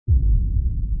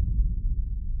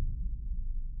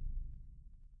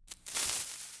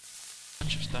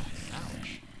Just that.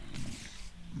 Ouch.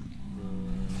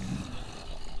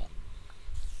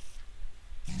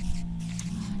 I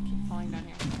keep falling down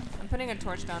here. I'm putting a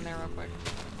torch down there real quick.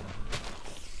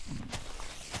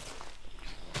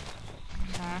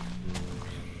 Ah.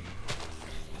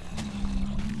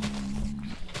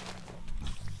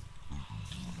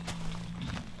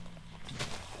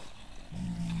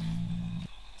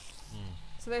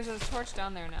 So there's a torch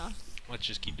down there now. Let's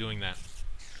just keep doing that.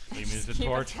 We use the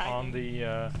torch on the.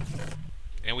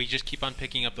 And we just keep on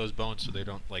picking up those bones so they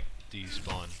don't like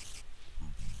despawn.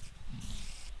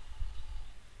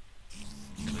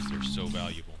 Because they're so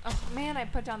valuable. Oh man, I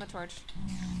put down the torch.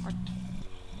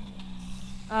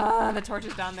 The torch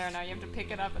is down there now. You have to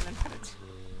pick it up and then put it.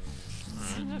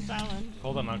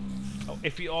 Hold on. Oh,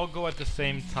 if we all go at the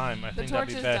same time, I think that'd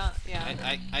be best. Down,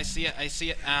 yeah. I see it. I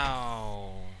see it.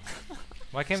 Ow.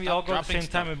 Why can't we all go at the same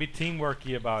time and be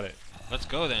teamworky about it? Let's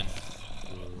go then.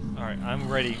 Alright, I'm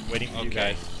ready, waiting for you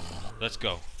guys. Let's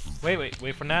go. Wait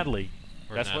for Nathalie.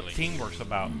 Where's That's Nathalie? what teamwork's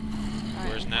about. Right,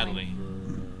 Where's Nathalie?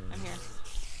 I'm here.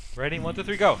 Ready? 1, 2,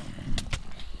 3, go!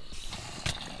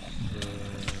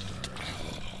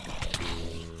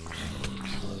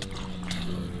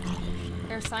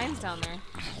 There are signs down there.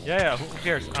 Yeah, who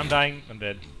cares? I'm dying. I'm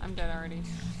dead. I'm dead already.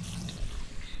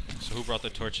 So who brought the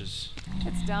torches?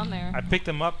 It's down there. I picked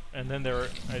them up and then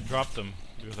I dropped them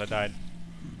because I died.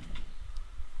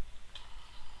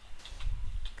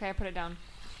 Okay, I put it down.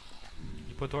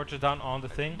 You put torches down on the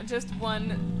thing? Just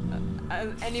one,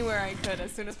 anywhere I could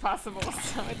as soon as possible,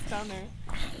 so it's down there.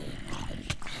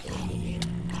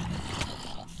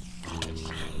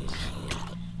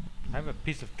 I have a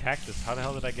piece of cactus. How the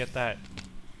hell did I get that?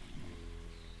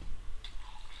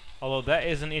 Although that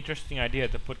is an interesting idea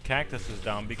to put cactuses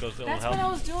down because it'll That's help. what I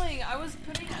was doing. I was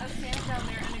putting a sand down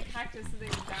there and a cactus so they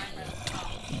would die by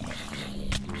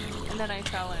themselves. And then I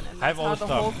fell in, and I have that's all how the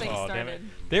the whole stuff. thing Oh, damn it. started.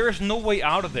 There is no way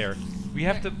out of there. We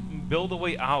have to build a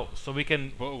way out so we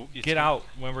can get out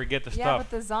when we get the Yeah, stuff.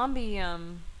 but the zombie,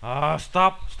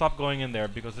 Stop going in there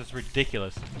because it's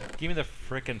ridiculous. Give me the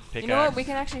frickin' pickaxe. You know what? We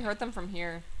can actually hurt them from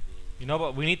here. You know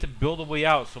what? We need to build a way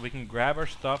out so we can grab our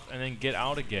stuff and then get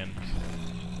out again.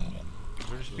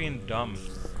 We're just being dumb.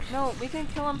 No, we can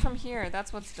kill them from here.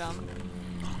 That's what's dumb.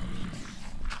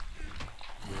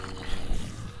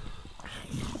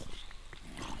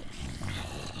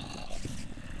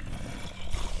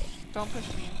 Don't push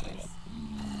me in, please.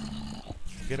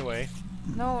 Get away.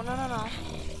 No.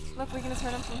 Look, we can just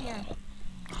hurt them from here.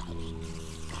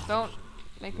 Don't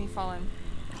make me fall in.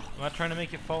 I'm not trying to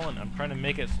make it fall in. I'm trying to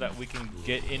make it so that we can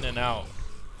get in and out.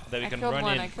 That we can run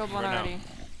in. I killed one run already. Out.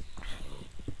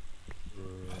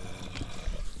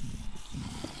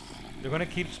 They're gonna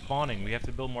keep spawning. We have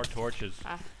to build more torches.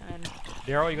 And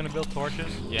Darryl, you gonna build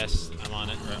torches? Yes, I'm on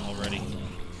it already.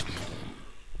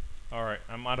 Alright,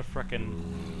 I'm out of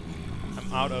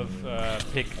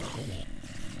pick.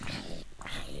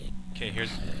 Okay,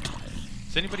 here's.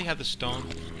 Does anybody have the stone,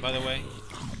 by the way?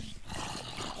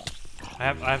 I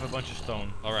have a bunch of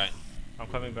stone. Alright. I'm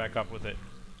coming back up with it.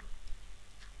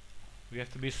 We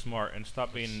have to be smart and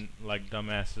stop being like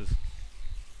dumbasses.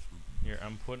 Here,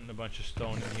 I'm putting a bunch of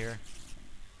stone in here.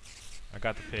 I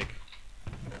got the pick.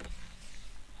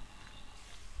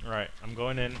 Alright, I'm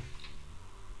going in.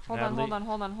 hold Nathalie,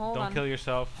 on. Don't kill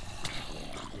yourself.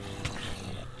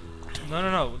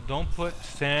 No. Don't put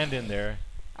sand in there.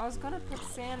 I was gonna put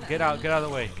sand. Get out of the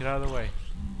way. Get out of the way.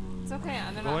 It's okay.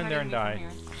 They're Go not in there and hurting me die. from here.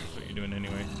 That's what you're doing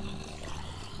anyway.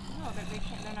 No, they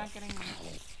can't. They're not getting me.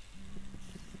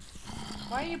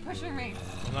 Why are you pushing me?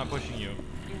 I'm not pushing you.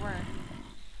 You were.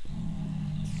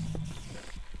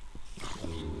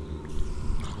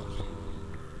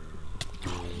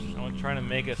 I'm trying to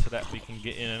make it so that we can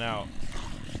get in and out.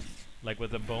 Like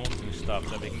with the bones and stuff,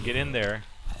 that we can get in there,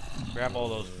 grab all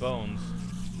those bones.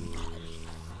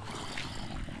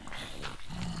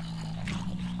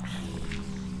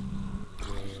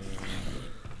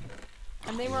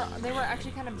 And they were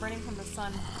actually kind of burning from the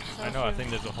sun. So I know, I think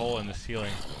there's a hole in the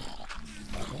ceiling.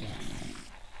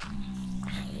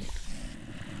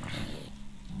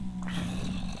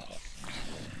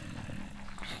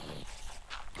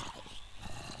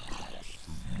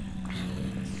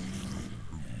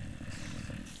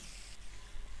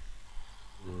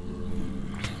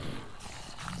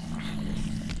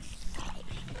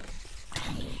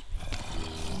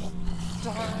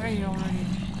 Die already.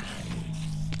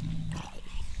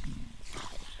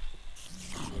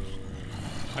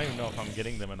 I don't even know if I'm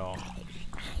getting them at all.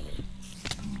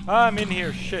 I'm in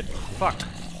here, shit, fuck.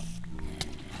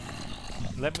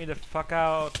 Let me the fuck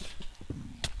out.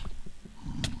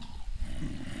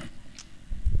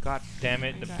 God damn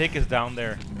it, the pick is down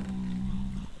there.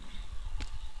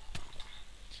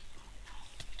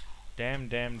 Damn,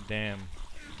 damn, damn.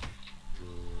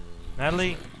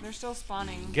 Nathalie, They're still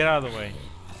spawning. get out of the way.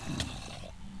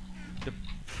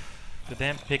 The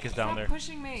damn pig is down Stop there.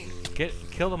 pushing me.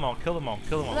 Kill them all, kill them all,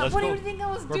 kill them all. Let's What do go. you think I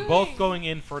was doing? We're both going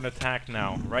in for an attack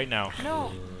now, right now.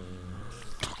 No.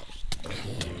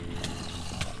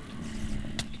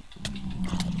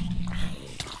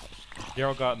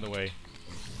 Darryl got in the way.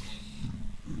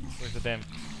 Where's the damn...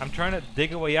 I'm trying to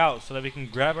dig a way out so that we can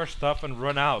grab our stuff and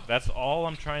run out. That's all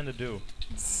I'm trying to do.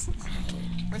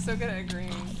 We're so good at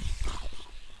agreeing.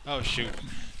 Oh shoot.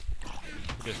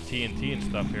 There's TNT and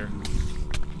stuff here.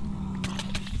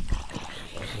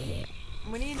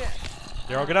 We need.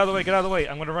 Darryl, get out of the way, get out of the way.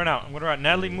 I'm gonna run out. I'm gonna run out.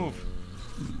 Nathalie, move.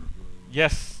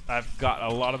 Yes, I've got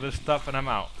a lot of this stuff and I'm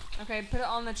out. Okay, put it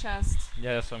on the chest.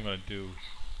 Yeah, that's what I'm gonna do.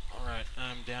 Alright,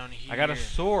 I'm down here. I got a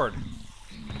sword.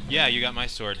 Yeah, you got my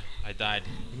sword. I died.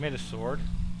 You made a sword?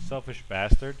 Selfish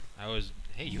bastard. I was...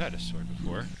 Hey, you had a sword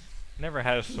before. Never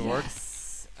had a sword.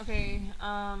 Yes. Okay.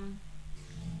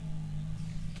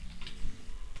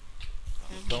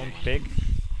 Stone pig.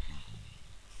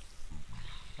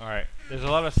 Alright, there's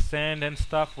a lot of sand and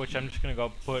stuff, which I'm just gonna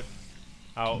go put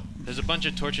out. There's a bunch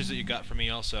of torches that you got for me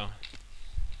also.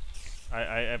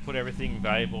 I put everything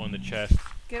valuable in the chest.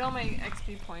 Get all my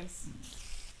XP points.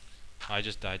 I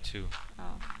just died too. Oh.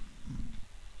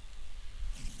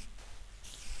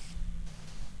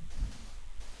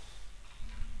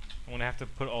 I'm gonna have to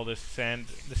put all this sand.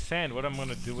 The sand, what I'm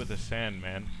gonna do with the sand,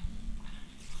 man?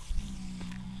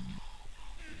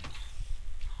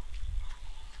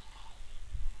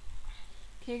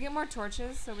 Can you get more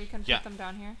torches so we can Yeah. put them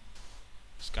down here?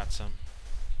 Just got some.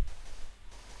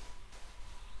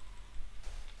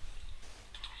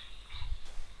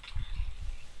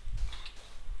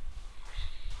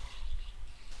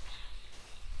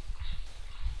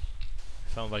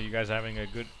 Sounds like you guys are having a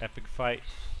good epic fight.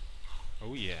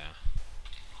 Oh yeah.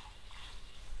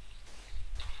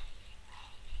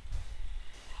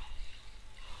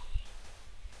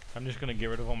 I'm just gonna get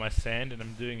rid of all my sand, and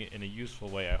I'm doing it in a useful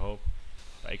way, I hope,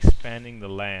 by expanding the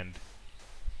land.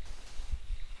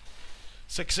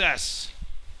 Success!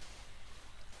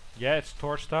 Yeah, it's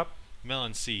torched up.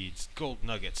 Melon seeds, gold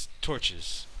nuggets,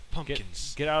 torches,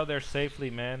 pumpkins, Get out of there safely,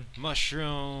 man.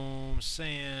 mushroom,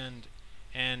 sand,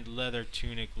 and leather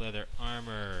tunic, leather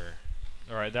armor.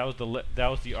 All right, that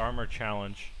was the armor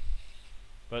challenge.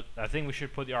 But I think we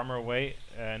should put the armor away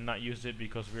and not use it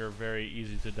because we are very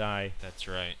easy to die. That's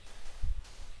right.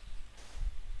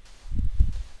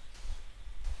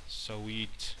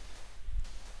 Sweet.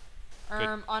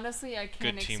 Honestly, I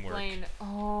can't good teamwork. explain.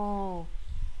 Oh.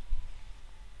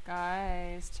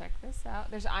 Guys, check this out.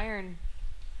 There's iron.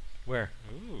 Where?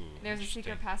 Ooh. There's a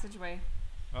secret passageway.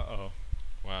 Uh-oh.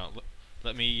 Wow.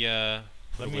 Let me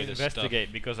put Let away me this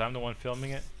investigate because I'm the one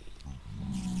filming it.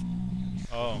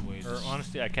 Oh, away or this-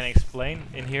 honestly, I can explain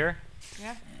in here.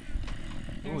 Yeah.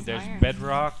 Ooh, there's iron.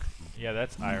 bedrock. Yeah,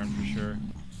 that's iron for sure.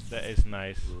 That is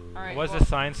nice. All right. What does well, the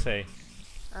sign say?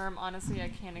 honestly, I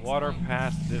can't explain. Water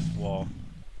past this wall.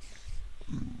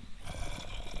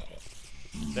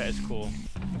 That is cool.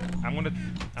 I'm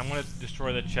gonna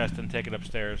destroy the chest and take it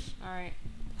upstairs. All right.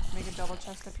 Make a double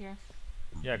chest up here.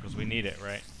 Yeah, 'cause we need it,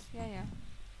 right? Yeah, yeah.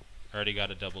 I already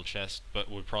got a double chest, but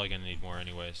we're probably gonna need more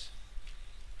anyways.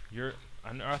 Your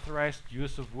unauthorized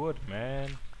use of wood,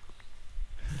 man.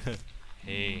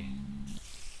 Hey.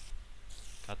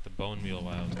 Got the bone meal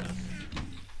while I was down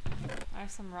here. I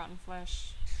have some rotten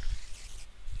flesh.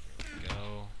 There we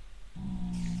go.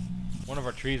 One of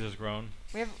our trees has grown.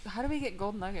 We have. How do we get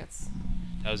gold nuggets?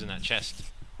 That was in that chest.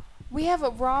 We have a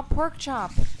raw pork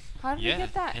chop. How did Yeah, we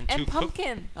get that? and And two cook-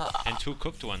 pumpkin. And 2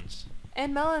 cooked ones.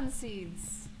 And melon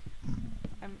seeds.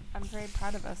 I'm very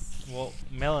proud of us. Well,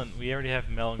 melon. We already have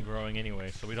melon growing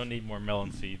anyway, so we don't need more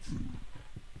melon seeds.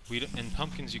 And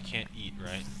pumpkins you can't eat,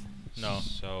 right? No.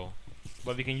 So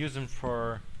But we can use them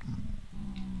for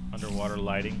underwater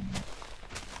lighting.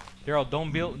 Darryl,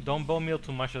 don't bone meal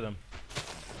too much of them,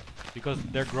 because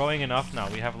they're growing enough now.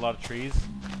 We have a lot of trees,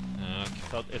 okay.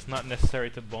 so it's not necessary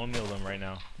to bone meal them right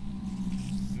now.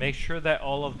 Make sure that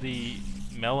all of the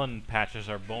melon patches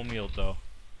are bone mealed though.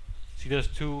 See, there's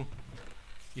two.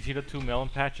 You see the 2 melon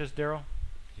patches, Darryl?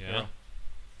 Yeah. Darryl?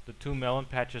 The 2 melon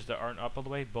patches that aren't up all the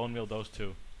way, bone meal those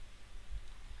 2.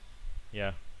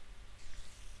 Yeah.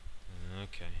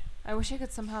 Okay. I wish I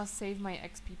could somehow save my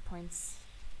XP points.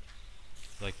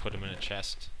 Like put them in a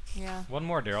chest. Yeah. One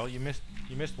more, Darryl. You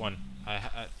missed one.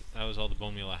 That was all the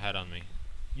bone meal I had on me.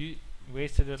 You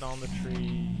wasted it on the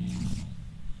tree.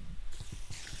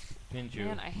 Didn't you?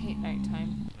 Man, I hate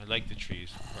nighttime. I like the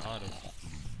trees. We're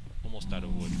almost out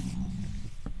of wood.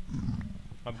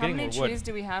 I'm How getting many more wood. trees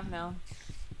do we have now?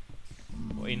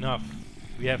 Well, enough.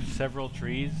 We have several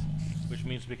trees, which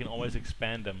means we can always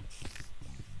expand them.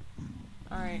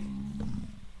 Alright.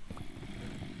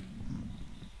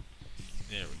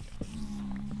 There we go.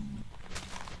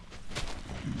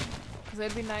 Because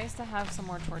it'd be nice to have some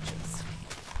more torches.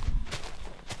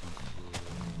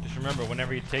 Just remember,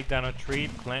 whenever you take down a tree,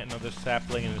 plant another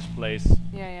sapling in its place.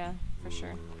 Yeah, yeah, for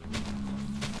sure.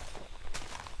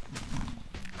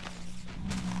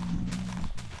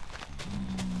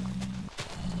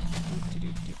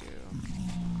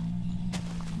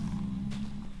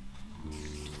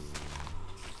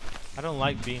 I don't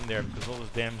like being there because all those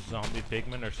damn zombie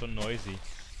pigmen are so noisy.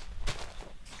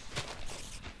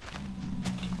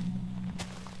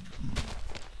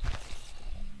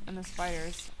 And the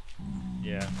spiders.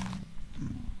 Yeah.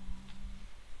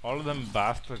 All of them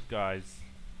bastard guys.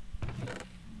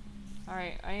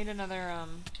 Alright, I need another,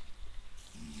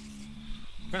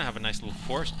 We're gonna have a nice little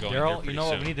forest going here Darryl, pretty you know soon.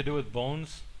 what we need to do with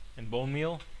bones and bone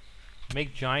meal?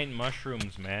 Make giant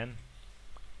mushrooms, man.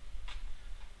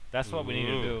 That's what we need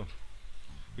to do.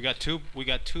 We got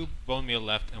two bone meal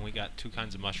left, and we got 2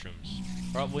 kinds of mushrooms.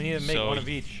 Well, we need to make So one of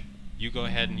each. You go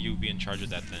ahead and you be in charge of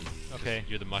that then. 'Cause Okay.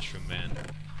 You're the mushroom man.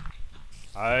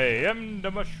 I am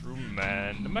the mushroom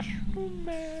man, the mushroom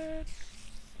man.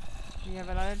 we have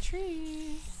a lot of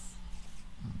trees.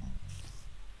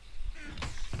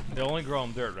 They only grow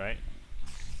on dirt, right?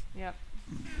 Yep.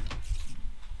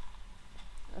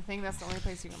 I think that's the only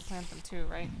place you can plant them too,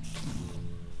 right?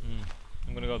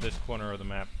 I'm gonna go this corner of the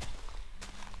map.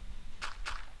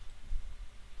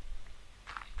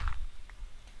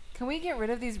 Can we get rid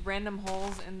of these random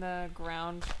holes in the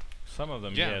ground? Some of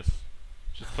them, Yeah. yes.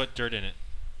 Just put dirt in it.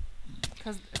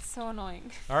 Because it's so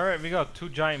annoying. Alright, we got 2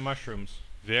 giant mushrooms.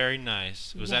 Very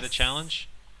nice. Was that a Yes. challenge?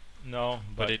 No,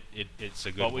 But it's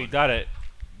a good but one. we got it.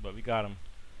 But we got him.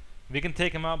 We can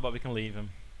take him out, but we can leave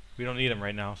him. We don't need him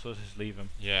right now, so let's just leave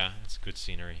him. Yeah, it's good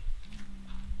scenery.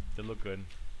 They look good.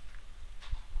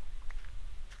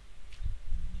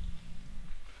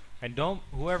 And don't,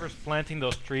 whoever's planting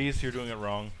those trees, you're doing it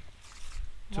wrong.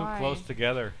 Too Why? close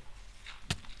together.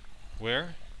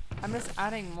 Where? I'm just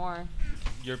adding more.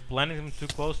 You're planting them too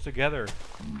close together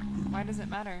Why does it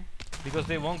matter? because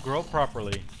they won't grow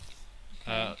properly.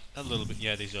 A little bit.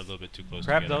 Yeah, these are a little bit too close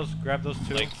Grab together. grab those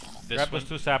 2. Like this Grab one. those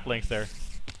 2 saplings there.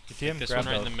 You see him? This Grab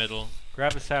one right those. in the middle.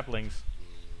 Grab the saplings.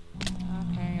 Okay,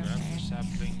 Grab okay. your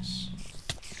saplings.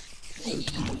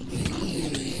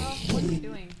 Oh, what are you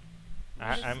doing?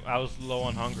 I was low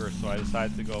on hunger, so I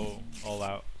decided to go all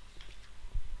out.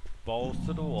 Balls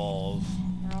to the walls.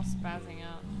 They're all spazzing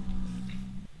out.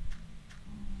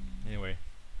 Anyway,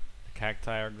 the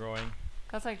cacti are growing.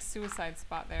 That's like suicide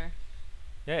spot there.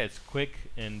 Yeah, it's quick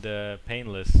and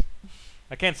painless.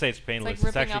 I can't say it's painless. It's,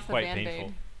 ripping actually off the quite Band-Aid.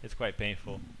 painful. It's quite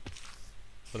painful.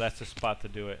 But that's the spot to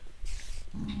do it.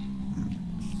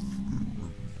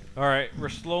 Alright, we're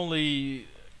slowly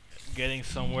getting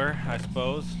somewhere, I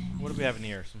suppose. What do we have in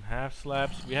here? Some half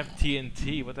slabs. We have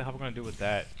TNT. What the hell are we going to do with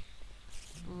that?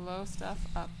 Blow stuff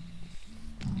up.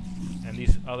 And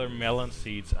these other melon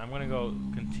seeds. I'm going to go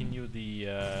continue the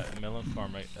melon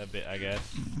farm a bit, I guess.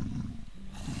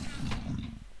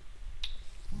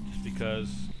 Just because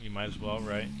you might as well,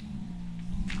 right?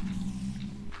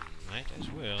 Might as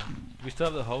well. Do we still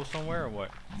have the hoe somewhere or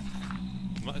what?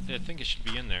 I think it should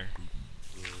be in there.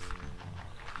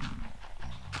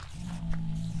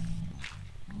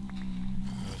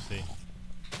 Let's see.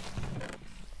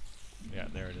 Yeah,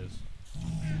 there it is.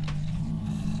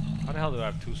 How the hell do I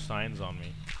have 2 signs on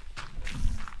me?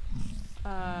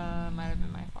 Might have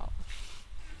been my fault.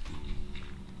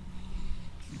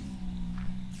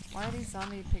 Why are these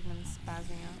zombie pigmen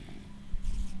spazzing out?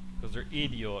 Because they're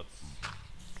idiots.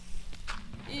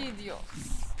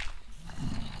 Idiots.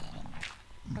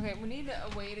 Okay, we need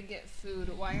a way to get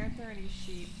food. Why aren't there any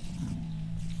sheep?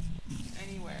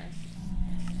 Anywhere.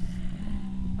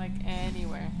 Like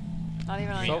anywhere. Not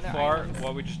even on So the other far, islands.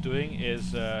 what we're just doing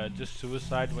is just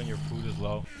suicide when your food is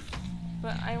low.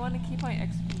 But I want to keep my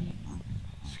XP.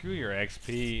 Screw your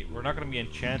XP. We're not going to be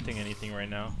enchanting anything right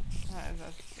now.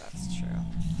 That's true.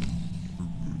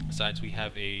 Besides, we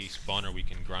have a spawner we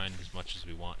can grind as much as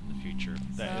we want in the future.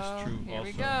 That is So, true Here also.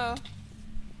 we go.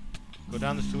 Go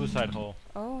down the suicide hole.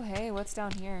 Oh, hey, what's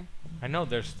down here? I know,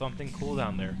 there's something cool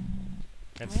down there.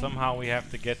 And Wait. somehow we have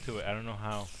to get to it. I don't know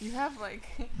how. You have like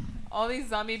all these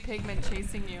zombie pigmen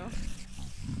chasing you,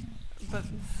 but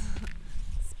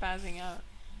spazzing out.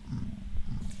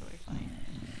 It's really funny.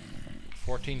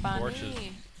 14 torches.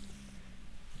 Funny.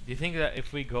 Do you think that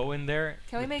if we go in there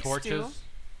Can we with make torches, stew?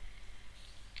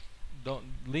 don't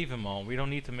leave them all. We don't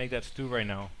need to make that stew right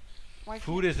now. Why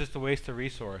Food is just a waste of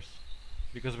resource.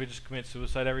 Because we just commit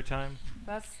suicide every time?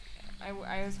 That's.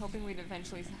 I was hoping we'd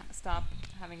eventually stop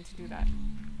having to do that.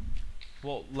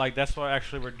 Well, like that's why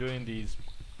actually we're doing these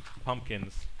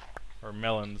pumpkins or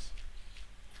melons.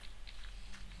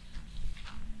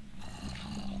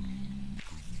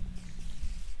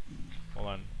 Hold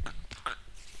on.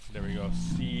 There we go.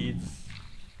 Seeds.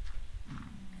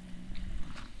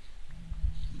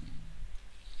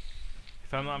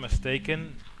 If I'm not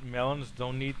mistaken, melons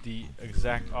don't need the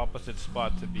exact opposite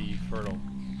spot to be fertile.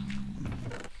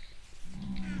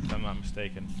 If I'm not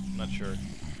mistaken. I'm not sure.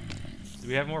 Do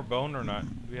we have more bone or not?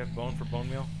 Do we have bone for bone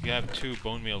meal? You have 2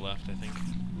 bone meal left, I think.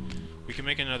 We can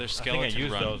make another skeleton I think I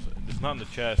used run. those. It's not in the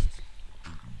chest.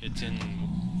 It's in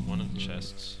one of the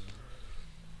chests.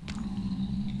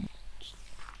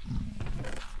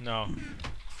 No.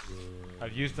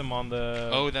 I've used them on the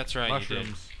Oh, that's right, you did.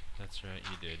 mushrooms. That's right,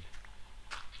 you did.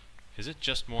 Is it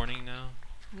just morning now?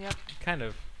 Yep. Kind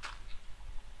of.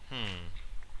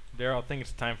 Darryl, I think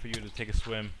it's time for you to take a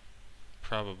swim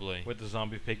Probably. with the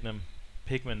zombie pigmen.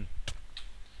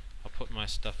 I'll put my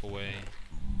stuff away.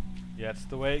 Yeah, that's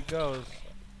the way it goes.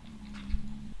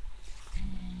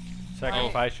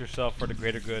 Sacrifice yourself for the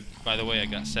greater good. By the way, I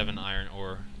got 7 iron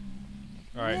ore.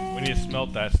 Alright, we need to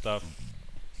smelt that stuff.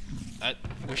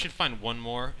 We should find 1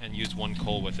 more and use 1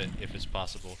 coal with it if it's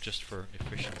possible, just for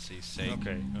efficiency's sake.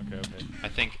 Okay. I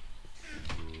think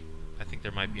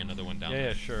there might be another one down there.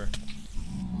 Yeah, sure.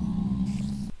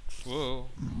 Whoa.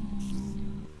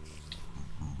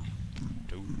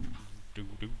 Do do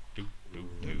do do do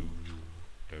do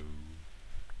do.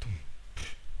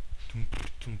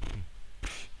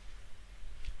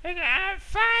 I'm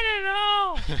fine and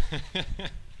all.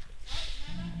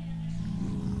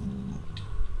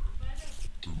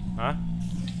 Huh?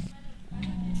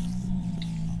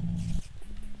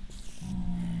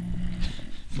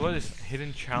 So what is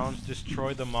hidden challenge?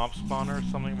 Destroy the mob spawner?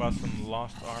 Something about some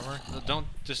lost armor? Don't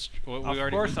just.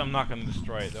 Of course I'm not gonna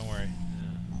destroy it. Don't worry.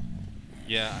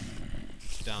 Yeah,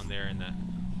 it's down there in that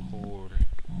horde.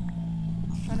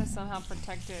 Trying to somehow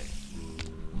protect it.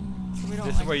 So we don't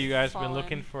This is like where you guys fall been in.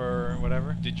 looking for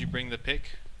whatever? Did you bring the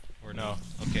pick? Or No.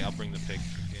 Okay, I'll bring the pick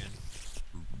again.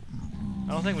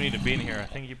 I don't think we need to be in here. I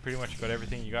think you pretty much got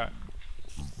everything you got.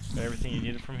 Got everything you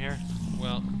needed from here?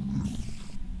 Well,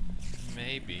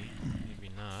 maybe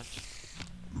not.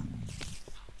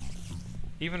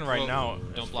 Even right Whoa, now,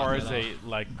 don't as block far that as a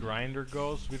like grinder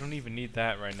goes, we don't even need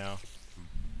that right now.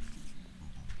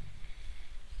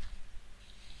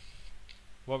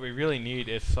 What we really need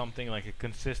is something like a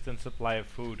consistent supply of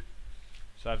food.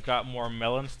 So I've got more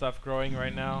melon stuff growing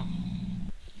right now.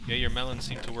 Yeah, your melons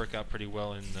seem to work out pretty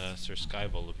well in the Sir Sky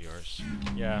Bowl of yours.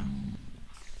 Yeah.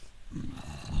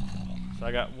 So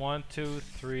I got 1, 2,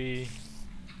 3,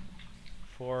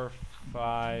 4,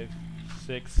 5,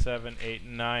 6, 7, 8,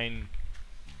 9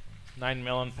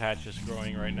 melon patches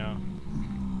growing right now.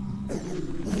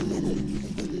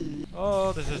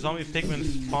 Oh, there's a zombie pigman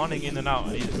spawning in and out.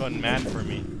 He's going mad for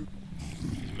me.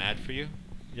 He's mad for you?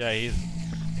 Yeah, he's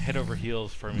head over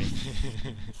heels for me.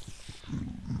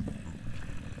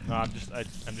 No, I'm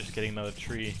just getting another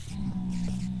tree.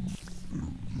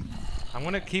 I'm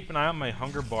gonna keep an eye on my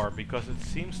hunger bar because it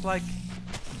seems like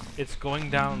it's going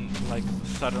down like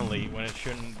suddenly when it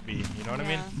shouldn't be. You know what I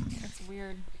mean? It's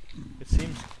weird. It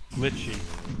seems glitchy.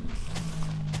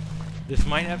 This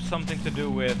might have something to do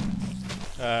with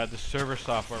the server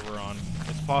software we're on.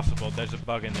 It's possible. There's a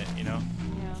bug in it, you know?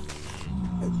 Yeah.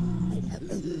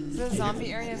 Is the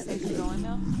zombie area safe to go in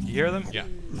now? You hear them? Yeah.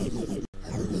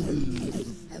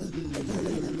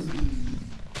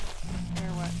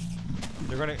 Or what?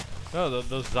 They're gonna. No,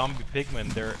 those zombie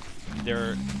pigmen.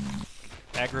 They're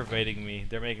aggravating me.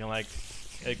 They're making like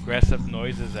aggressive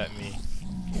noises at me.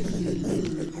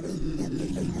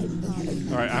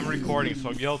 All right, I'm recording,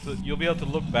 so you'll be able to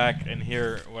look back and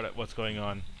hear what's going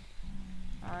on.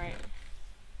 All right.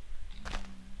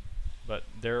 But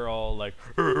they're all like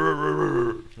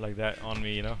like that on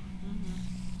me, you know.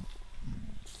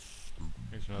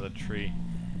 Here's another tree.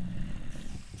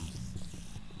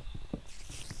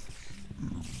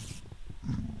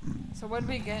 So what did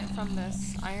we get from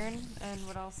this? Iron and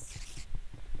what else?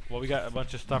 Well, we got a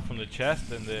bunch of stuff from the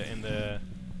chest in the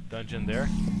dungeon there.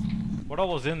 What all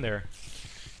was in there?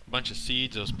 A bunch of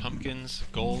seeds, those pumpkins,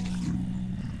 gold,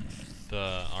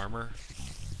 the armor.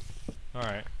 All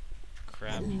right.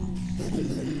 Crap. Was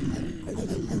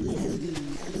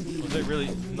it really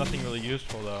nothing really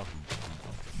useful though?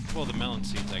 Well, the melon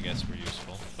seeds, I guess, were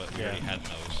useful, but we already had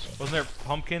those. Wasn't there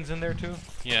pumpkins in there too?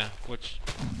 Yeah, which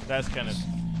That's kind of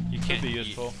you could can't be eat.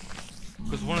 useful.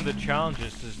 Because one of the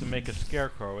challenges is to make a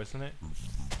scarecrow, isn't it?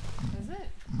 Is it?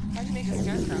 How do you make a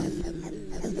scarecrow?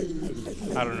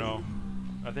 I don't know.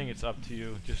 I think it's up to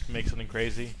you. Just make something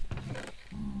crazy.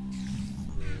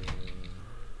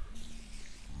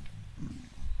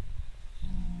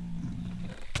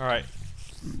 Alright.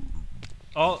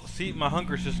 Oh, see, my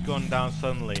hunger's just going down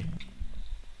suddenly.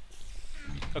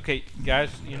 Okay,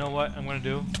 guys, you know what I'm gonna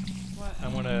do? What?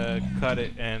 I'm gonna cut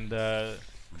it and,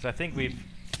 cause I think we've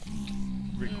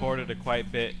recorded it quite a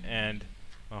bit and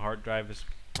my hard drive is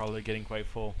probably getting quite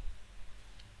full.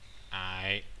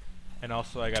 And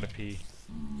also I gotta pee.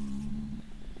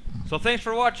 So thanks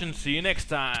for watching, see you next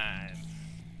time!